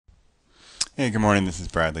Hey, good morning. This is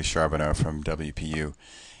Bradley Charbonneau from WPU,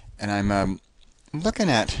 and I'm looking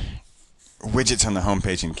at widgets on the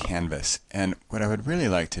homepage in Canvas. And what I would really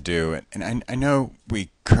like to do, and I know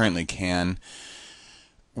we currently can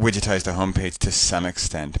widgetize the homepage to some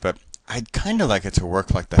extent, but I'd kind of like it to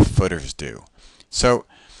work like the footers do. So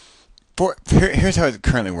here's how it's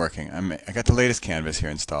currently working. I got the latest Canvas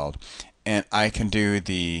here installed, and I can do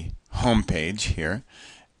the homepage here.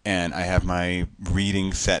 And I have my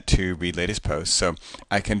reading set to read latest posts. So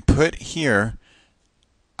I can put here,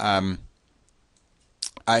 I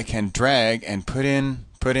can drag and put in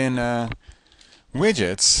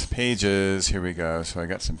widgets, pages. Here we go. So I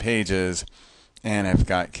got some pages, and I've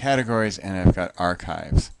got categories, and I've got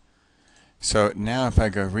archives. So now if I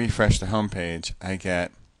go refresh the home page, I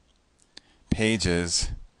get pages,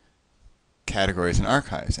 categories, and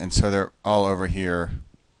archives. And so they're all over here,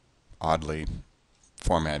 oddly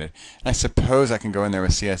formatted. And I suppose I can go in there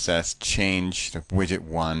with CSS, change the widget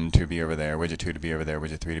 1 to be over there, widget 2 to be over there,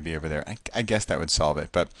 widget 3 to be over there. I guess that would solve it.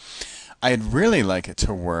 But I'd really like it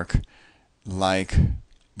to work like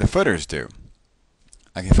the footers do.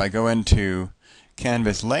 Like if I go into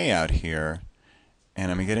Canvas layout here, and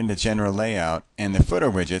I'm going to get into general layout, and the footer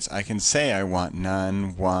widgets, I can say I want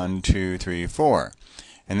none, 1, 2, 3, 4.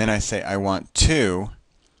 And then I say I want 2.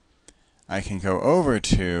 I can go over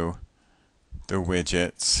to the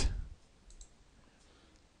widgets,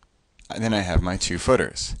 and then I have my 2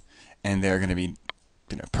 footers, and they're going to be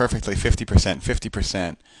perfectly 50%,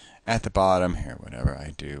 50% at the bottom here. Whatever,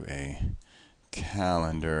 I do a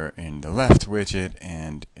calendar in the left widget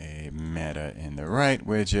and a meta in the right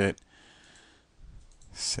widget.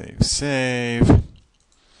 Save.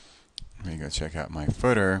 Let me go check out my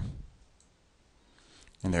footer.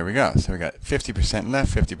 And there we go. So we got 50%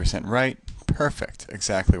 left, 50% right. Perfect.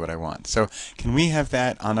 Exactly what I want. So can we have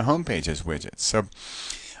that on the home page as widgets? So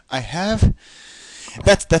I have,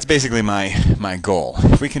 that's basically my goal.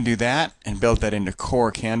 If we can do that and build that into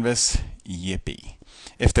core Canvas, yippee.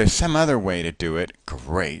 If there's some other way to do it,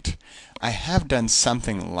 great. I have done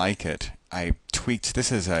something like it. I tweaked,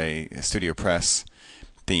 this is a Studio Press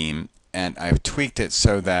theme, and I've tweaked it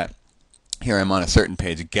so that here I'm on a certain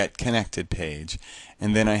page, get connected page,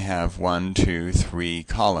 and then I have 1, 2, 3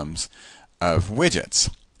 columns of widgets,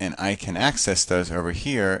 and I can access those over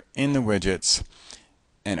here in the widgets,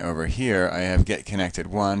 and over here I have get connected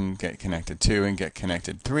 1, get connected 2, and get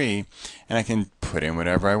connected 3, and I can put in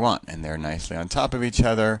whatever I want, and they're nicely on top of each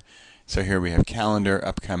other. So here we have calendar,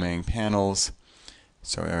 upcoming, panels.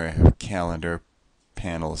 So I have calendar,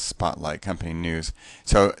 panels, spotlight, company news.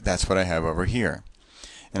 So that's what I have over here.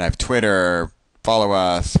 And I have Twitter, follow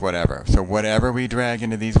us, whatever. So whatever we drag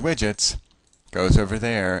into these widgets goes over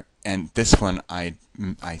there. And this one, I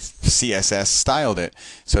CSS styled it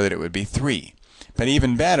so that it would be 3. But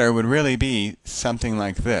even better would really be something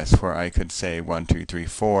like this, where I could say 1, 2, 3,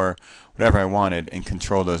 4, whatever I wanted, and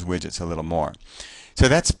control those widgets a little more. So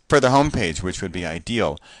that's for the home page, which would be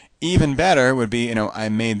ideal. Even better would be, I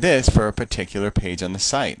made this for a particular page on the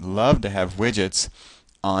site. Love to have widgets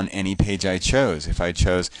on any page I chose. If I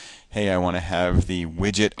chose, hey, I want to have the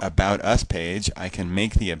widget About Us page, I can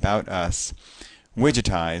make the About Us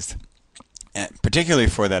widgetized, particularly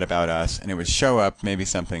for that About Us, and it would show up maybe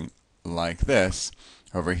something like this.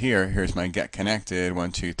 Over here, here's my Get Connected,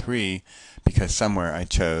 1, 2, 3, because somewhere I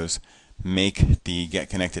chose make the Get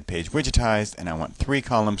Connected page widgetized, and I want 3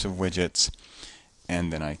 columns of widgets,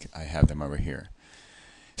 and then I have them over here.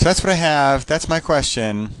 So that's what I have. That's my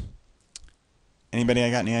question. Anybody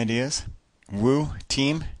got any ideas? Woo,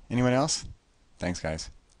 team? Anyone else? Thanks, guys.